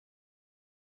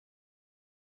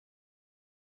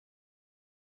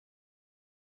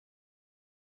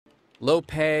Low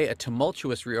pay, a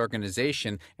tumultuous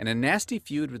reorganization, and a nasty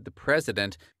feud with the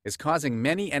president is causing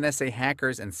many NSA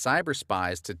hackers and cyber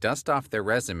spies to dust off their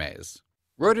resumes.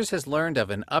 Reuters has learned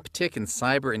of an uptick in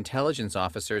cyber intelligence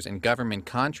officers and government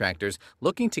contractors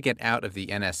looking to get out of the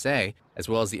NSA, as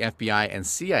well as the FBI and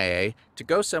CIA, to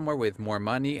go somewhere with more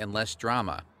money and less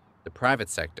drama, the private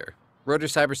sector.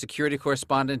 Reuters cybersecurity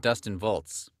correspondent Dustin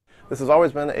Volz. This has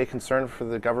always been a concern for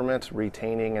the government,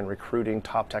 retaining and recruiting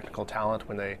top technical talent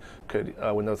when they could,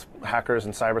 when those hackers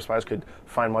and cyber spies could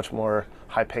find much more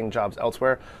high-paying jobs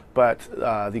elsewhere. But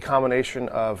the combination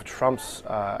of Trump's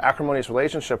acrimonious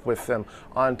relationship with them,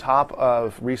 on top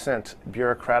of recent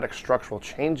bureaucratic structural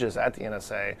changes at the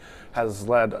NSA, has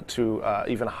led to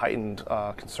even heightened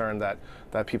concern that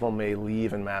people may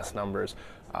leave in mass numbers.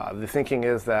 The thinking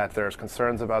is that there's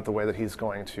concerns about the way that he's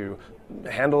going to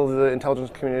handle the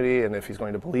intelligence community and if he's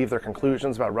going to believe their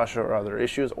conclusions about Russia or other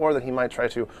issues, or that he might try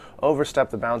to overstep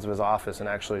the bounds of his office and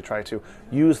actually try to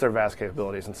use their vast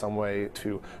capabilities in some way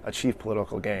to achieve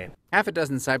political gain. Half a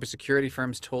dozen cybersecurity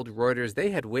firms told Reuters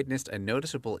they had witnessed a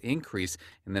noticeable increase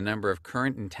in the number of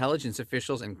current intelligence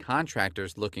officials and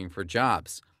contractors looking for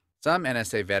jobs. Some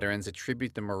NSA veterans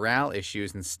attribute the morale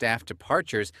issues and staff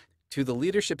departures to the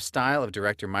leadership style of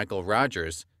Director Michael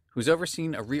Rogers, who's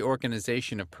overseen a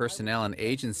reorganization of personnel and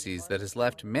agencies that has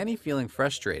left many feeling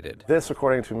frustrated. This,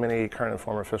 according to many current and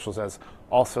former officials, has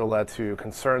also led to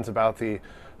concerns about the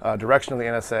direction of the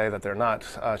NSA, that they're not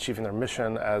achieving their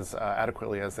mission as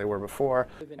adequately as they were before.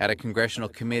 At a congressional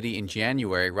committee in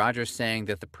January, Rogers saying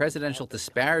that the presidential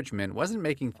disparagement wasn't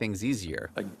making things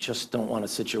easier. I just don't want a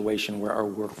situation where our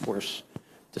workforce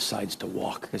decides to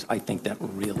walk, because I think that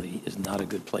really is not a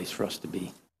good place for us to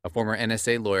be. A former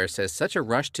NSA lawyer says such a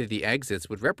rush to the exits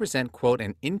would represent, quote,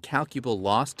 an incalculable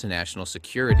loss to national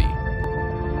security.